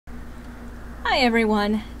Hi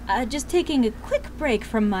everyone, just taking a quick break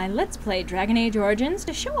from my Let's Play Dragon Age Origins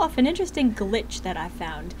to show off an interesting glitch that I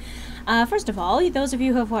found. First of all, those of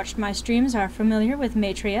you who have watched my streams are familiar with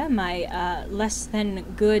Matria, my less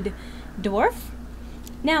than good dwarf.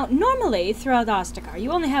 Now, normally throughout Ostagar,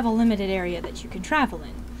 you only have a limited area that you can travel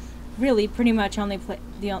in. Really, pretty much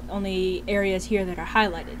the only areas here that are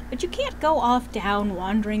highlighted. But you can't go off down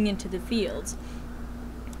wandering into the fields.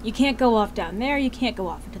 You can't go off down there, you can't go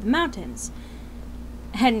off into the mountains.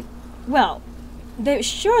 And, well,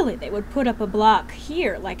 surely they would put up a block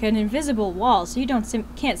here, like an invisible wall, so you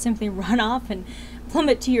can't simply run off and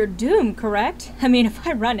plummet to your doom, correct? I mean, if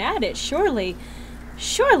I run at it, surely,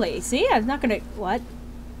 see, I'm not gonna, what?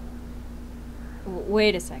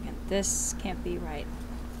 Wait a second, this can't be right.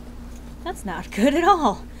 That's not good at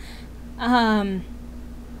all.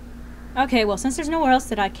 Okay, well, since there's nowhere else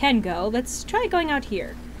that I can go, let's try going out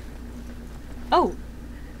here. Oh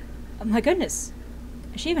my goodness.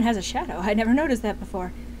 She even has a shadow. I never noticed that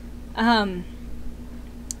before. My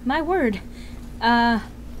word. Oh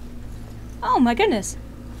my goodness.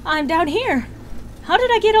 I'm down here. How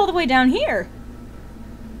did I get all the way down here?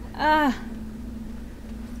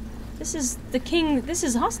 This is the king. This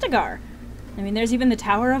is Ostagar. I mean, there's even the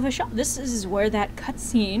Tower of a Shop. This is where that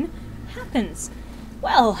cutscene happens.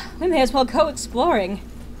 Well, we may as well go exploring.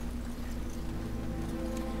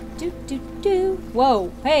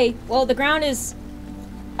 Whoa, hey, well, the ground is,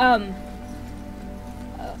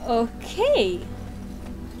 okay.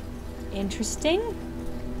 Interesting.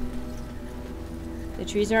 The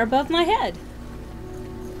trees are above my head,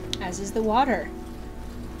 as is the water.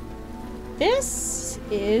 This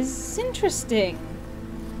is interesting.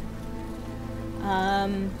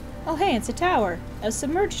 Oh hey, it's a tower. A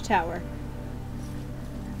submerged tower.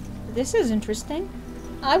 This is interesting.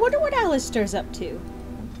 I wonder what Alistair's up to.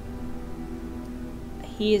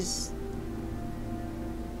 He is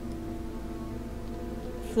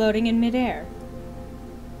floating in midair.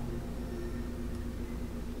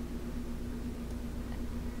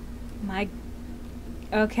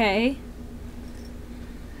 Okay.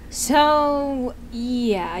 So,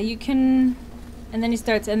 yeah, you can... And then he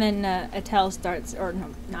starts, and then Attel starts, or no,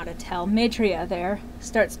 not Attel, Matria there,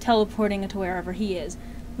 starts teleporting to wherever he is.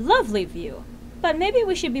 Lovely view. But maybe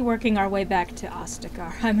we should be working our way back to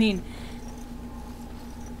Ostagar. I mean...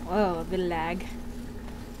 Whoa, a bit of lag.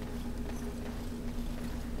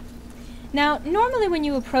 Now, normally when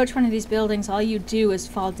you approach one of these buildings, all you do is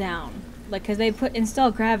fall down. Like, because they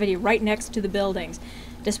install gravity right next to the buildings,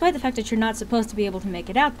 despite the fact that you're not supposed to be able to make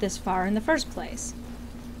it out this far in the first place.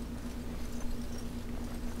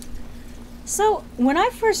 So, when I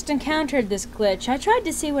first encountered this glitch, I tried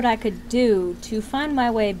to see what I could do to find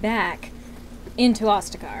my way back into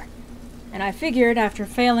Ostagar. And I figured, after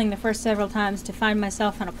failing the first several times to find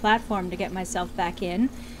myself on a platform to get myself back in,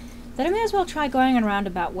 that I may as well try going in a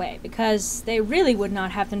roundabout way, because they really would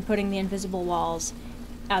not have been putting the invisible walls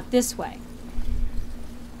out this way.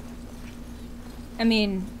 I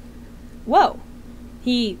mean, whoa,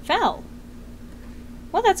 he fell.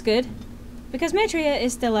 Well, that's good, because Matria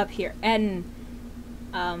is still up here, and,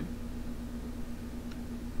 hi,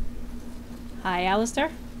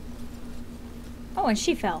 Alistair. Oh, and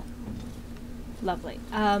she fell. Lovely.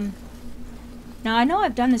 Now I know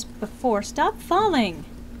I've done this before. Stop falling!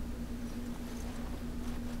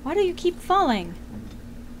 Why do you keep falling?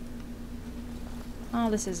 Oh,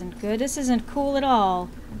 this isn't good. This isn't cool at all.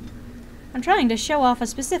 I'm trying to show off a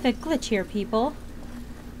specific glitch here, people.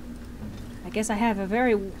 I guess I have a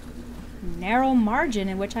very narrow margin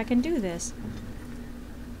in which I can do this.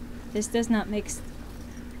 This does not make...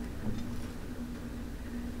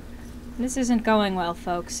 This isn't going well,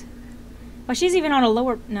 folks. Oh, she's even on a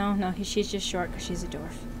lower... No, she's just short because she's a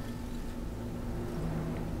dwarf.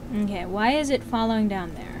 Okay, why is it following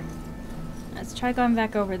down there? Let's try going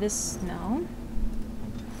back over this... No.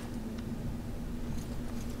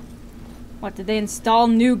 What, did they install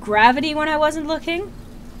new gravity when I wasn't looking?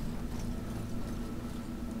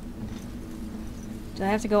 Do I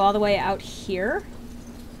have to go all the way out here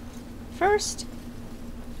first?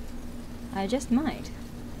 I just might.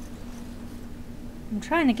 I'm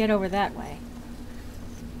trying to get over that way.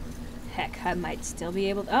 Heck, I might still be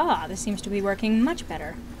able to... Ah, this seems to be working much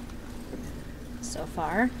better. So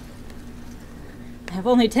far. I have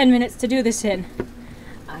only 10 minutes to do this in.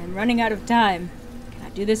 I'm running out of time. Can I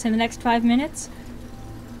do this in the next 5 minutes?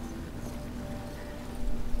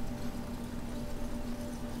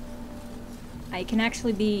 I can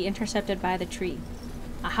actually be intercepted by the tree.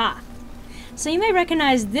 Aha! So you may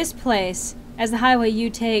recognize this place as the highway you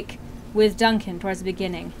take with Duncan towards the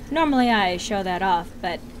beginning. Normally I show that off,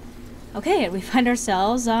 but Okay, and we find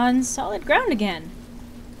ourselves on solid ground again.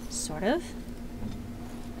 Sort of.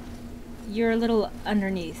 You're a little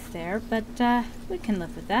underneath there, but we can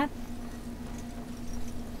live with that.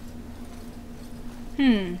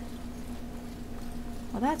 Well,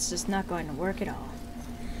 that's just not going to work at all.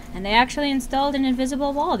 And they actually installed an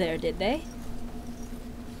invisible wall there, did they?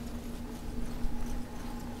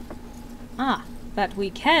 Ah, but we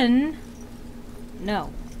can...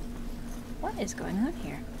 No. What is going on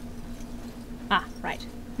here? Ah, right.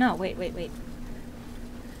 No, wait.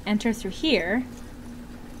 Enter through here.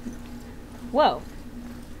 Whoa.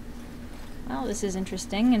 Well, this is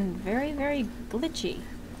interesting and very, very glitchy.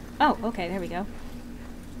 Oh, okay, there we go.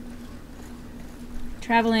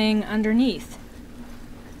 Traveling underneath.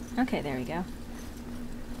 Okay, there we go.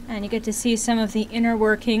 And you get to see some of the inner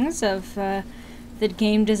workings of the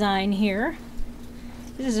game design here.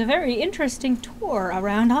 This is a very interesting tour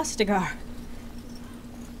around Ostagar.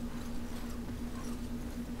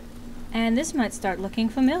 And this might start looking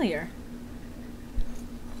familiar.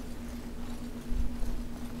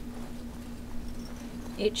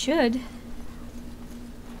 It should.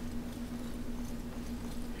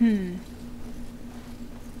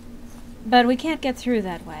 But we can't get through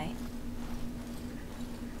that way.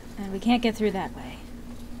 And we can't get through that way.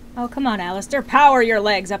 Oh, come on, Alistair. Power your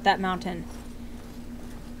legs up that mountain.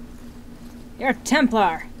 You're a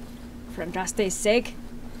Templar. For Andraste's sake.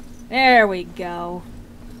 There we go.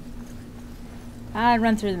 I'd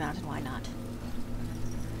run through the mountain. Why not?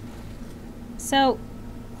 So,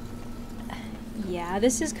 yeah,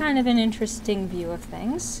 this is kind of an interesting view of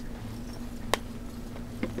things.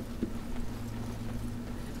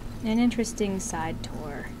 An interesting side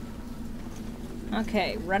tour.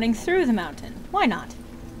 Okay, running through the mountain. Why not?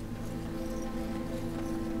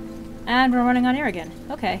 And we're running on air again.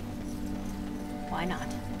 Okay. Why not?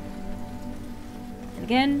 And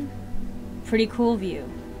again, pretty cool view.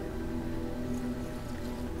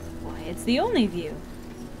 Why, it's the only view.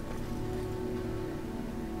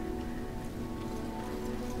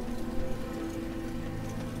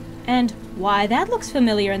 And why, that looks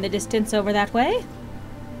familiar in the distance over that way.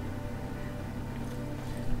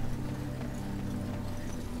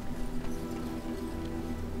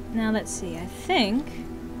 Now let's see, I think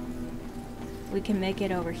we can make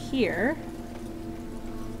it over here.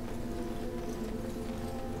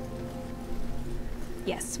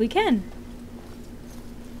 Yes, we can.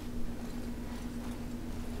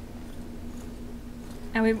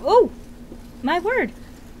 And we... Oh! My word!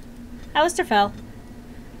 Alistair fell.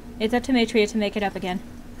 It's up to Matria to make it up again.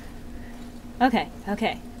 Okay,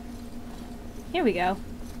 okay. Here we go.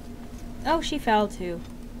 Oh, she fell too.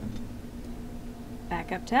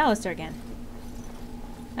 Back up to Alistair again.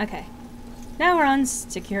 Okay. Now we're on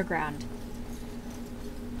secure ground.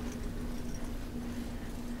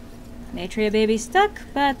 Matria baby stuck,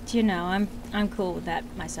 but you know, I'm cool with that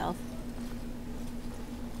myself.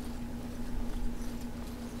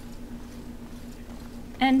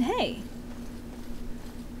 And hey,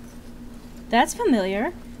 that's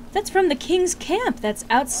familiar. That's from the King's camp. That's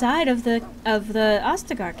outside of the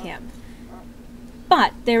Ostagar camp.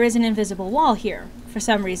 But there is an invisible wall here. For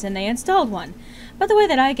some reason they installed one. But the way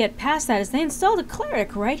that I get past that is they installed a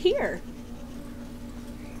cleric right here.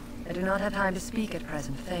 I do not have time to speak at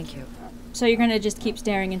present, thank you. So you're gonna just keep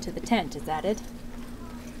staring into the tent, is that it?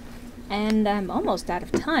 And I'm almost out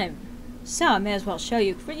of time. So I may as well show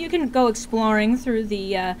you. You can go exploring through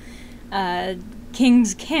the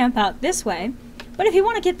King's camp out this way. But if you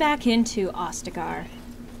want to get back into Ostagar,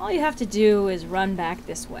 all you have to do is run back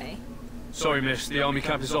this way. Sorry, miss. The army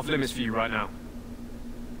camp is off limits for you right now.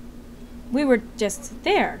 We were just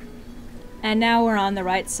there. And now we're on the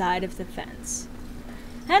right side of the fence.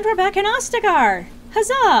 And we're back in Ostagar!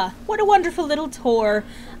 Huzzah! What a wonderful little tour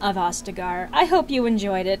of Ostagar. I hope you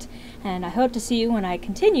enjoyed it, and I hope to see you when I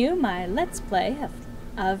continue my Let's Play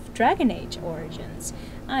of Dragon Age Origins.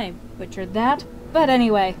 I butchered that, but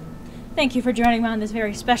anyway, thank you for joining me on this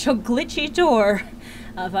very special glitchy tour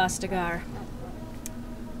of Ostagar.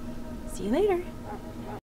 See you later.